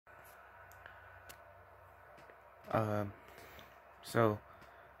Um, so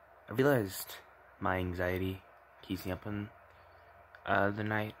I realized my anxiety keeps me up in the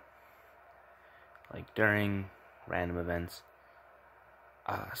night, like during random events.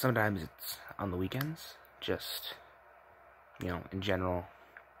 Sometimes it's on the weekends, just, in general,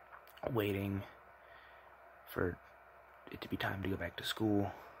 waiting for it to be time to go back to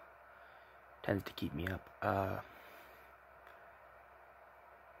school tends to keep me up.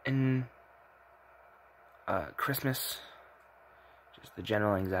 And Christmas, just the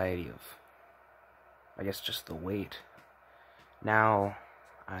general anxiety of, I guess, just the wait. Now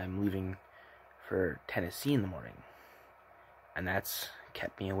I'm leaving for Tennessee in the morning, and that's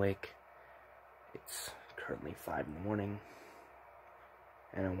kept me awake. It's currently 5 in the morning,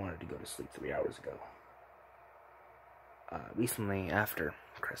 and I wanted to go to sleep 3 hours ago. Recently, after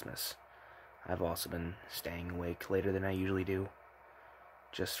Christmas, I've also been staying awake later than I usually do,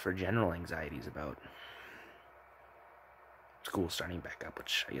 just for general anxieties about school starting back up,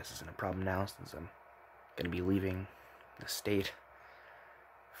 which I guess isn't a problem now since I'm going to be leaving the state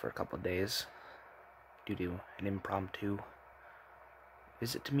for a couple of days due to an impromptu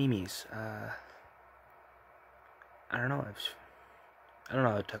visit to Mimi's. I don't know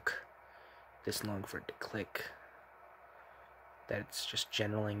how it took this long for it to click that it's just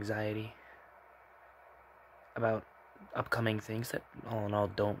general anxiety about upcoming things that all in all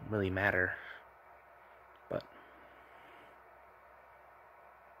don't really matter. But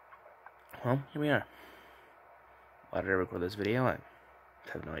well, here we are. Why did I record this video? I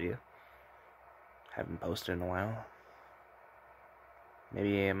have no idea. Haven't posted in a while.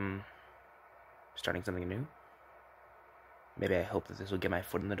 Maybe I'm starting something new. Maybe I hope that this will get my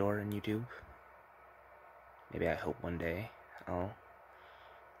foot in the door in YouTube. Maybe I hope one day I'll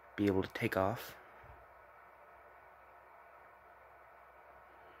be able to take off.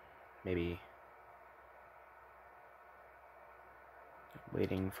 Maybe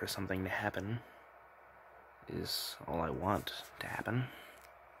waiting for something to happen is all I want to happen.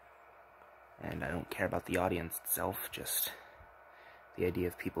 And I don't care about the audience itself, just the idea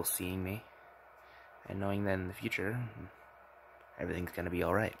of people seeing me and knowing that in the future everything's gonna be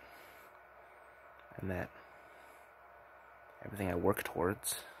alright. And that everything I work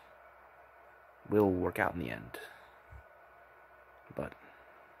towards will work out in the end. But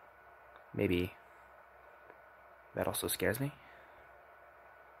maybe that also scares me.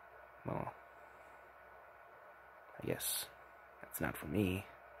 Well, I guess that's not for me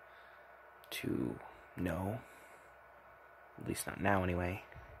to know. At least not now, anyway.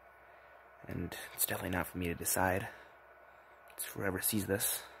 And it's definitely not for me to decide. It's for whoever sees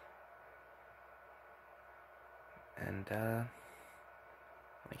this. And,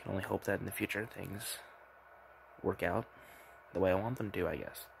 I can only hope that in the future things work out the way I want them to, I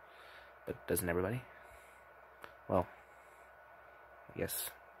guess. But doesn't everybody? Well, I guess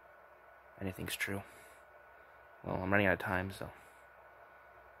anything's true. Well, I'm running out of time, so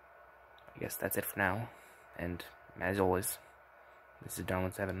I guess that's it for now. And as always, this is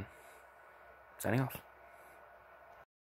Darwin 7, signing off.